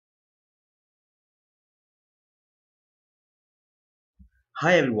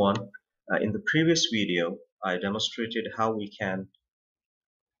Hi everyone. In the previous video, I demonstrated how we can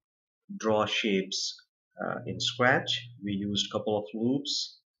draw shapes in Scratch. We used a couple of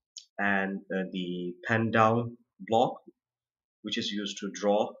loops and the pen down block, which is used to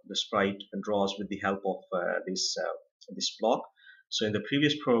draw the sprite and draws with the help of this block. So in the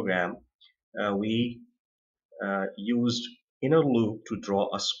previous program, we used inner loop to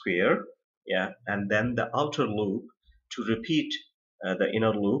draw a square, yeah, and then the outer loop to repeat the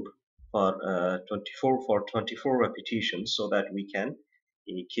inner loop for 24 repetitions so that we can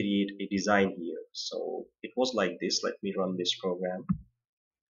create a design here. So it was like this. Let me run this program.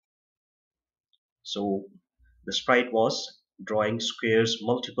 So the sprite was drawing squares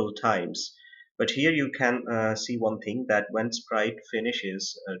multiple times. But here you can see one thing, that when sprite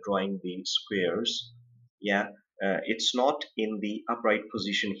finishes drawing the squares, yeah, it's not in the upright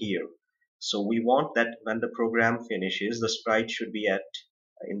position here. So we want that when the program finishes, the sprite should be at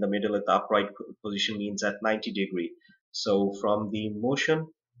in the middle at the upright position, means at 90-degree. So from the motion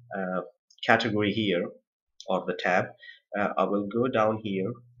uh, category here, or the tab, I will go down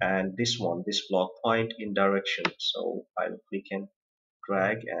here, and this block point in direction. So I'll click and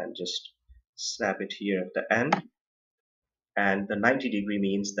drag and just snap it here at the end. And the 90-degree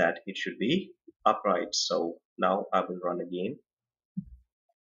means that it should be upright. So now I will run again.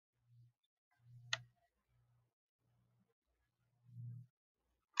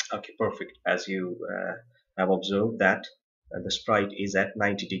 Okay, perfect. As you have observed that the sprite is at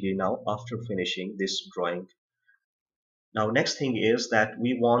 90-degree now after finishing this drawing. Now next thing is that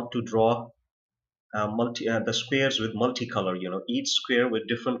we want to draw the squares with multicolor, each square with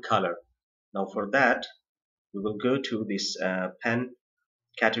different color. Now for that, we will go to this pen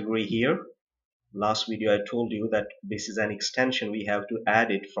category here. Last video I told you that this is an extension. We have to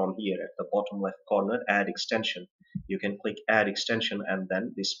add it from here at the bottom left corner, add extension. You can click add extension, and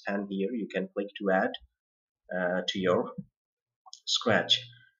then this pen here you can click to add to your Scratch.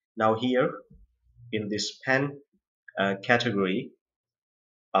 Now here in this pen category,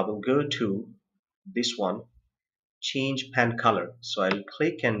 I will go to this one, change pen color. So I'll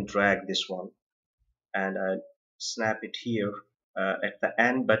click and drag this one, and I'll snap it here at the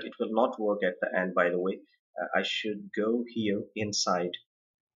end, but it will not work at the end, by the way. I should go here inside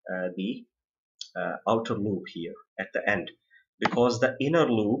the outer loop here at the end, because the inner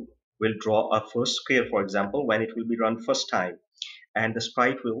loop will draw a first square, for example, when it will be run first time, and the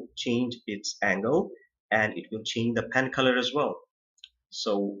sprite will change its angle, and it will change the pen color as well.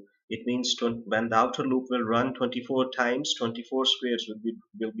 So it means when the outer loop will run 24 times, 24 squares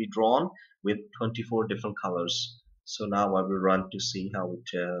will be drawn with 24 different colors. So now I will run to see how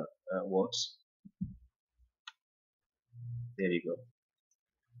it works. There you go.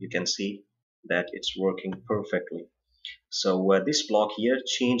 You can see that it's working perfectly. So this block here,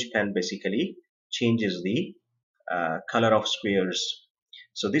 change pen, basically changes the color of squares.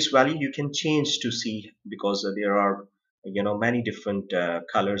 So this value you can change to see, because there are many different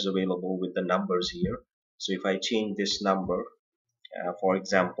colors available with the numbers here. So if I change this number, for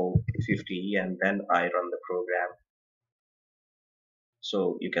example 50, and then I run the program,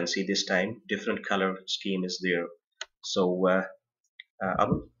 so you can see this time different color scheme is there. So I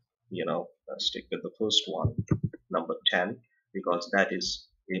will stick with the first one, number 10, because that is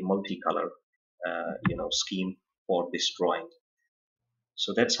a multicolor scheme for this drawing.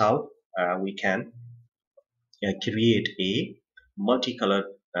 So that's how we can create a multicolored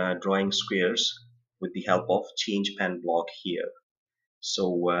drawing squares with the help of change pen block here.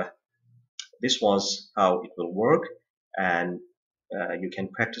 So this was how it will work, and you can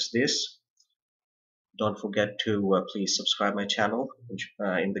practice this. Don't forget to please subscribe my channel.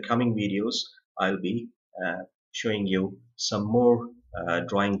 In the coming videos, I'll be showing you some more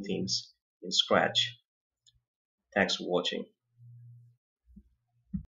drawing things in Scratch. Thanks for watching.